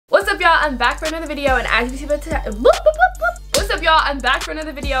y'all, I'm back for another video, and as you can see by the title, what's up y'all, I'm back for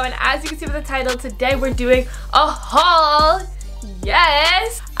another video, and as you can see by the title, today we're doing a haul.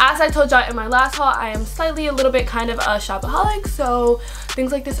 Yes, as I told y'all in my last haul, I am slightly a little bit kind of a shopaholic, so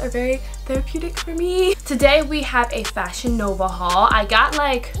things like this are very therapeutic for me. Today we have a Fashion Nova haul. I got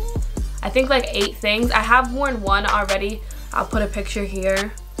like, I think like 8 things. I have worn one already. I'll put a picture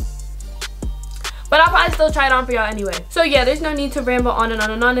here, but I'll probably still try it on for y'all anyway. So yeah, there's no need to ramble on and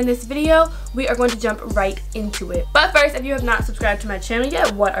on and on in this video. We are going to jump right into it. But first, if you have not subscribed to my channel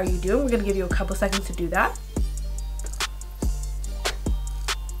yet, what are you doing? We're gonna give you a couple seconds to do that.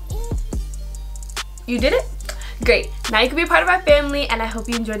 You did it? Great. Now you can be a part of our family, and I hope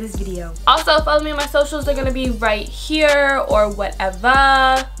you enjoyed this video. Also, follow me on my socials. They're gonna be right here or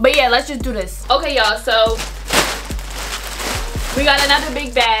whatever. But yeah, let's just do this. Okay, y'all, so we got another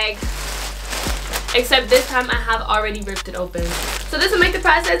big bag. Except this time I have already ripped it open. So this will make the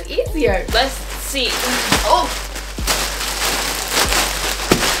process easier. Let's see. Oh!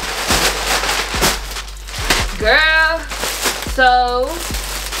 Girl. So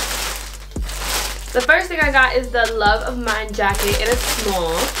the first thing I got is the Love of Mine jacket in a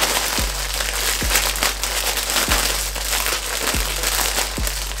small.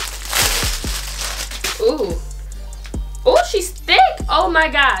 Ooh. Oh, she's thick. Oh my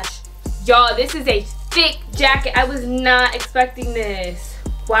gosh. Y'all, this is a thick jacket. I was not expecting this.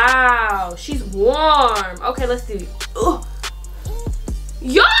 Wow, she's warm. Okay, let's do it. Ooh.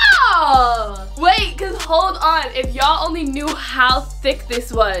 Y'all! Wait, because hold on. If y'all only knew how thick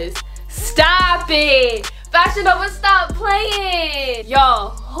this was. Stop it. Fashion Nova, stop playing. Y'all,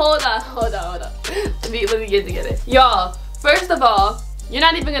 hold on. Let me get together. Y'all, first of all, you're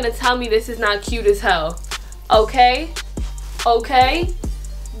not even going to tell me this is not cute as hell. Okay? Okay?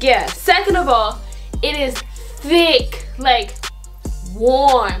 Yeah, second of all, it is thick, like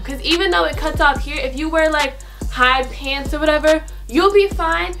warm, because even though it cuts off here, if you wear like high pants or whatever, you'll be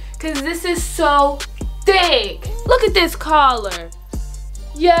fine, because this is so thick. Look at this collar.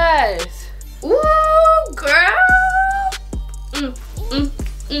 Yes. Ooh, girl.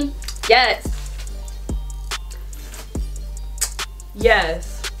 Yes.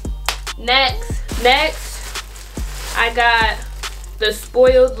 Yes. Next, I got the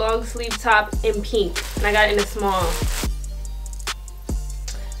Spoiled long sleeve top in pink, and I got it in a small.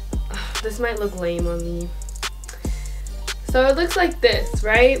 This might look lame on me. So it looks like this,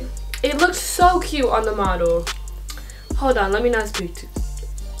 right? It looks so cute on the model. Hold on, let me not speak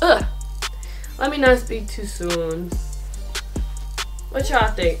too soon. What y'all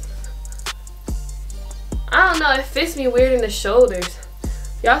think? I don't know, it fits me weird in the shoulders.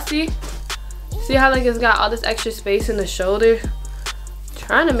 Y'all see how like it's got all this extra space in the shoulders?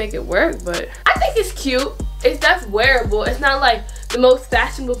 Trying to make it work, but I think it's cute. It's definitely wearable. It's not like the most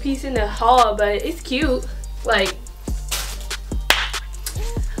fashionable piece in the haul, but it's cute. Like,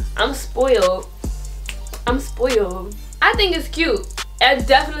 I'm spoiled. I think it's cute. I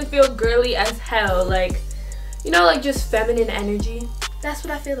definitely feel girly as hell. Like, you know, like just feminine energy. That's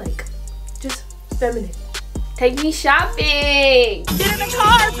what I feel like. Just feminine. Take me shopping. Get in the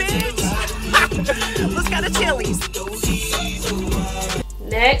car, bitch. Let's go to Chili's.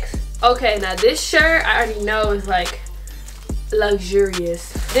 Next, okay, now this shirt I already know is like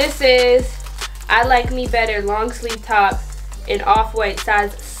luxurious. This is I Like Me Better long sleeve top in Off-White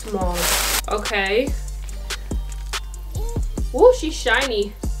size small. Okay. Ooh, she's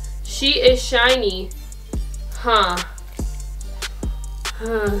shiny. She is shiny. Huh.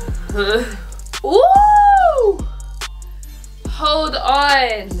 Ooh! Hold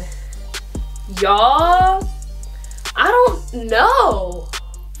on. Y'all, I don't know.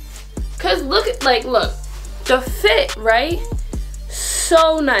 Cause look, the fit, right?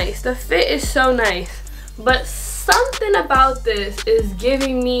 So nice. The fit is so nice. But something about this is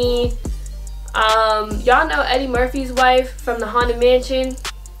giving me, y'all know Eddie Murphy's wife from the Haunted Mansion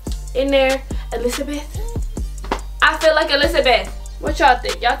in there, Elizabeth? I feel like Elizabeth. What y'all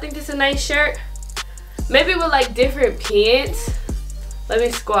think? Y'all think this is a nice shirt? Maybe with like different pants. Let me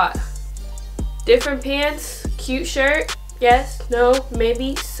squat. Different pants, cute shirt. Yes, no,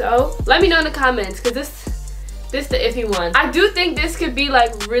 maybe, so. Let me know in the comments, because this the iffy one. I do think this could be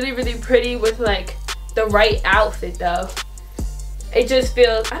like really, really pretty with like the right outfit though. It just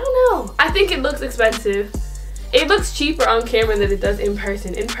feels, I don't know. I think it looks expensive. It looks cheaper on camera than it does in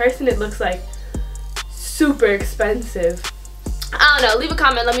person. In person, it looks like super expensive. I don't know, leave a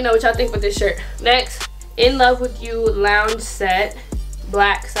comment, let me know what y'all think with this shirt. Next, In Love With You lounge set,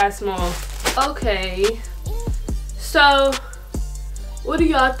 black, size small. Okay. So, what do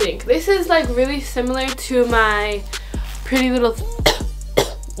y'all think? This is like really similar to my Pretty Little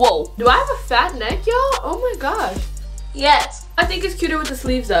Whoa. Do I have a fat neck, y'all? Oh my gosh. Yes. I think it's cuter with the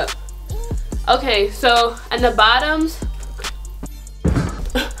sleeves up. Okay, so, and the bottoms,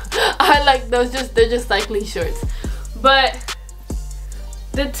 I like those, they're just cycling shorts. But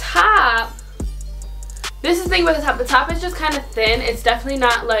the top, this is the thing about the top. The top is just kind of thin. It's definitely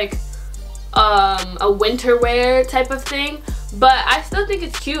not like a winter wear type of thing. But I still think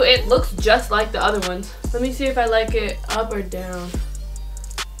it's cute. It looks just like the other ones. Let me see if I like it up or down.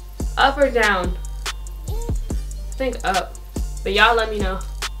 Up or down? I think up. But y'all let me know.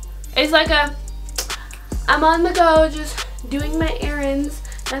 It's like I'm on the go, just doing my errands.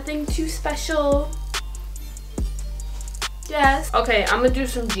 Nothing too special. Yes. Okay, I'm gonna do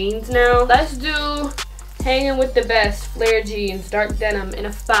some jeans now. Let's do hanging with the best flare jeans, dark denim in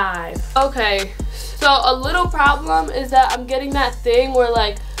a 5. Okay, so a little problem is that I'm getting that thing where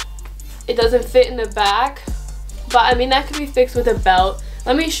like it doesn't fit in the back. But I mean, that could be fixed with a belt.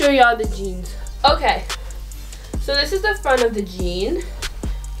 Let me show y'all the jeans. Okay, so this is the front of the jean.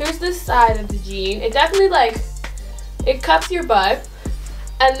 Here's the side of the jean. It definitely like, it cups your butt.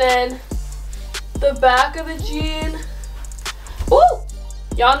 And then the back of the jean. Woo!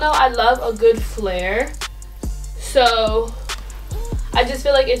 Y'all know I love a good flare. So I just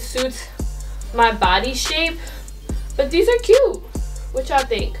feel like it suits my body shape. But these are cute. What y'all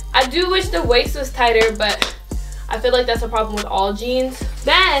think? I do wish the waist was tighter, but I feel like that's a problem with all jeans.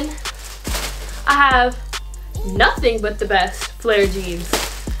 Then I have nothing but the best flare jeans.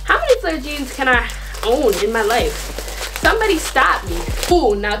 How many flare jeans can I own in my life? Somebody stop me.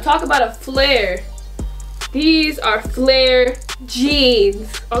 Ooh, now talk about a flare. These are flare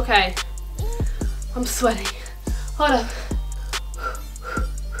jeans. Okay, I'm sweating. Hold up.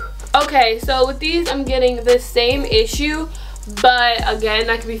 Okay, so with these I'm getting the same issue, but again,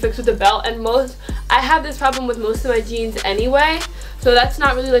 that can be fixed with a belt. And I have this problem with most of my jeans anyway, so that's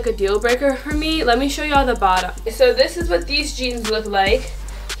not really like a deal breaker for me. Let me show y'all the bottom. So this is what these jeans look like.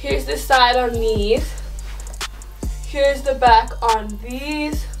 Here's the side on these. Here's the back on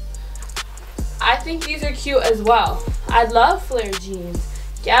these. I think these are cute as well. I love flare jeans.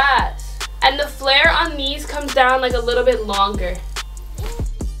 Yes. And the flare on these comes down like a little bit longer.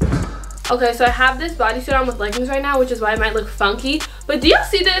 Okay, so I have this bodysuit on with leggings right now, which is why it might look funky. But do y'all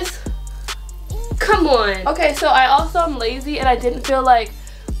see this? Come on. Okay, so I also am lazy and I didn't feel like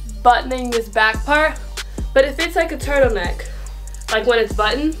buttoning this back part. But it fits like a turtleneck. Like when it's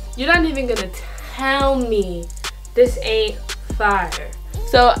buttoned, you're not even gonna tell me this ain't fire.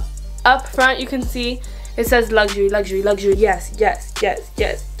 So up front you can see it says luxury, luxury, luxury. Yes, yes, yes,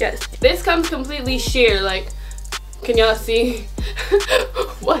 yes, yes. This comes completely sheer. Like, can y'all see?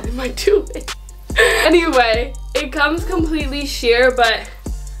 What am I doing? Anyway, it comes completely sheer, but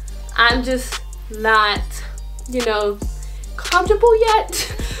I'm just not, you know, comfortable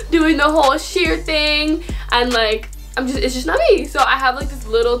yet doing the whole sheer thing. And like, it's just not me. So I have like this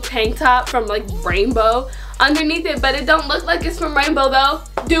little tank top from like Rainbow underneath it, but it don't look like it's from Rainbow though.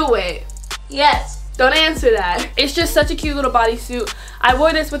 Do it. Yes. Don't answer that. It's just such a cute little bodysuit. I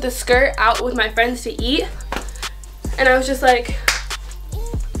wore this with a skirt out with my friends to eat, and I was just like,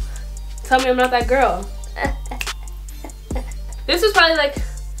 tell me I'm not that girl. This was probably like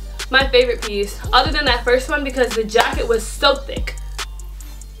my favorite piece, other than that first one, because the jacket was so thick.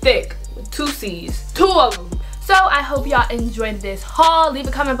 Thick, with 2 C's, 2 of them. So I hope y'all enjoyed this haul. Leave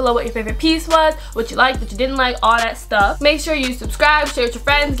a comment below what your favorite piece was, what you liked, what you didn't like, all that stuff. Make sure you subscribe, share with your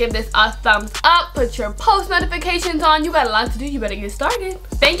friends, give this a thumbs up, put your post notifications on. You got a lot to do, you better get started.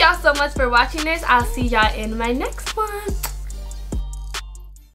 Thank y'all so much for watching this. I'll see y'all in my next one.